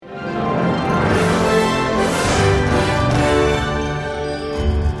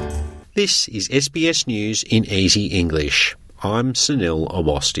This is SBS News in Easy English. I'm Sunil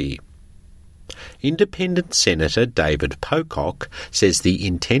Awasthi. Independent Senator David Pocock says the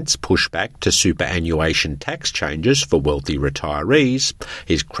intense pushback to superannuation tax changes for wealthy retirees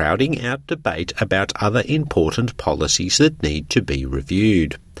is crowding out debate about other important policies that need to be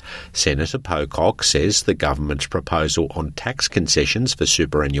reviewed. Senator Pocock says the government's proposal on tax concessions for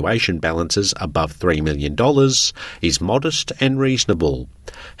superannuation balances above $3 million is modest and reasonable.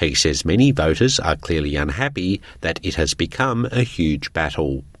 He says many voters are clearly unhappy that it has become a huge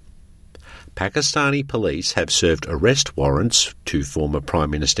battle. Pakistani police have served arrest warrants to former Prime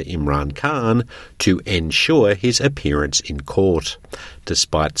Minister Imran Khan to ensure his appearance in court,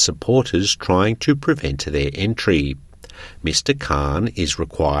 despite supporters trying to prevent their entry. Mr. Khan is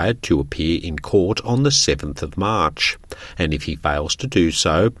required to appear in court on the 7th of March, and if he fails to do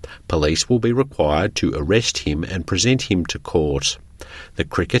so, police will be required to arrest him and present him to court. The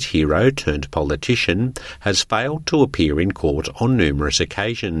cricket hero turned politician has failed to appear in court on numerous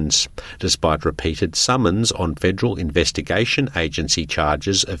occasions, despite repeated summons on Federal Investigation Agency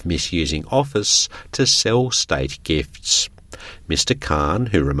charges of misusing office to sell state gifts. Mr. Khan,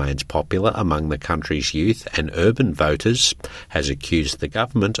 who remains popular among the country's youth and urban voters, has accused the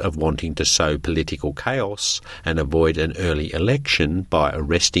government of wanting to sow political chaos and avoid an early election by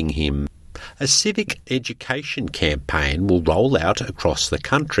arresting him. A civic education campaign will roll out across the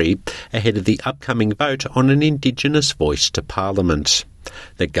country ahead of the upcoming vote on an Indigenous voice to Parliament.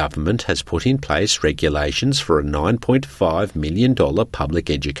 The government has put in place regulations for a $9.5 million public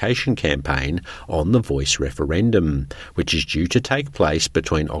education campaign on the Voice referendum, which is due to take place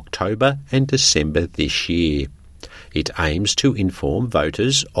between October and December this year. It aims to inform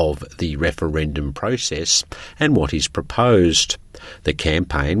voters of the referendum process and what is proposed. The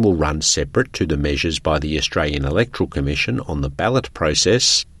campaign will run separate to the measures by the Australian Electoral Commission on the ballot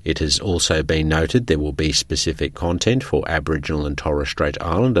process. It has also been noted there will be specific content for Aboriginal and Torres Strait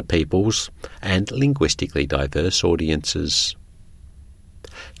Islander peoples and linguistically diverse audiences.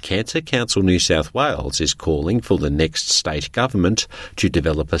 Cancer Council New South Wales is calling for the next state government to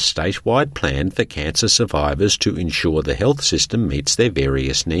develop a statewide plan for cancer survivors to ensure the health system meets their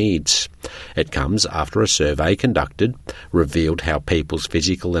various needs. It comes after a survey conducted revealed how people's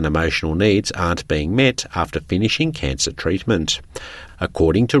physical and emotional needs aren't being met after finishing cancer treatment.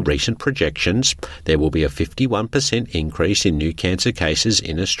 According to recent projections, there will be a 51% increase in new cancer cases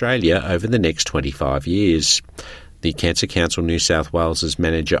in Australia over the next 25 years. The Cancer Council New South Wales's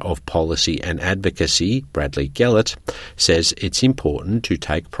Manager of Policy and Advocacy, Bradley Gellert, says it's important to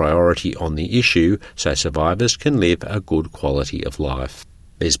take priority on the issue so survivors can live a good quality of life.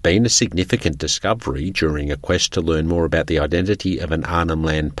 There's been a significant discovery during a quest to learn more about the identity of an Arnhem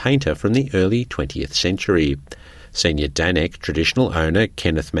Land painter from the early 20th century. Senior Danek traditional owner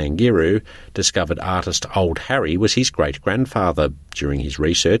Kenneth Mangiru discovered artist Old Harry was his great-grandfather during his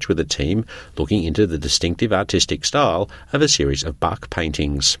research with a team looking into the distinctive artistic style of a series of bark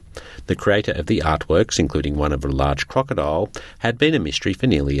paintings. The creator of the artworks, including one of a large crocodile, had been a mystery for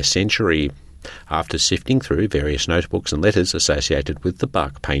nearly a century. After sifting through various notebooks and letters associated with the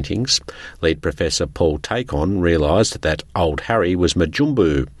bark paintings, lead professor Paul Tacon realised that Old Harry was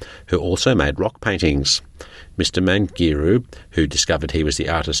Majumbu, who also made rock paintings. Mr. Mangiru, who discovered he was the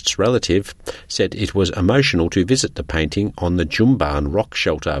artist's relative, said it was emotional to visit the painting on the Jumban rock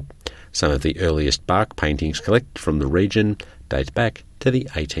shelter. Some of the earliest bark paintings collected from the region date back to the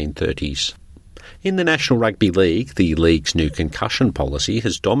 1830s. In the National Rugby League, the league's new concussion policy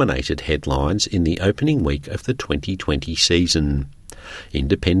has dominated headlines in the opening week of the 2020 season.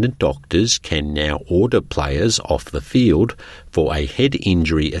 Independent doctors can now order players off the field for a head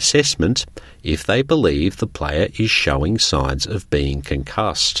injury assessment if they believe the player is showing signs of being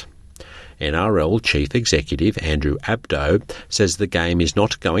concussed. NRL Chief Executive Andrew Abdo says the game is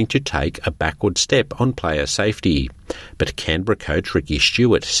not going to take a backward step on player safety, but Canberra coach Ricky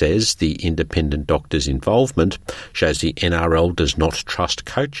Stewart says the independent doctor's involvement shows the NRL does not trust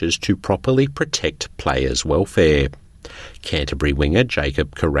coaches to properly protect players' welfare. Canterbury winger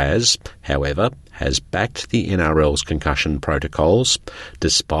Jacob Carraz, however, has backed the NRL's concussion protocols,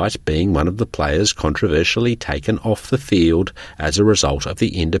 despite being one of the players controversially taken off the field as a result of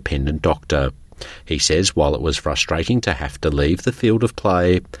the independent doctor. He says while it was frustrating to have to leave the field of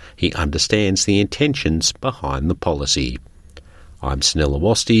play, he understands the intentions behind the policy. I'm Sunil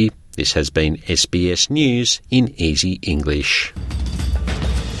Awasthi. This has been SBS News in Easy English.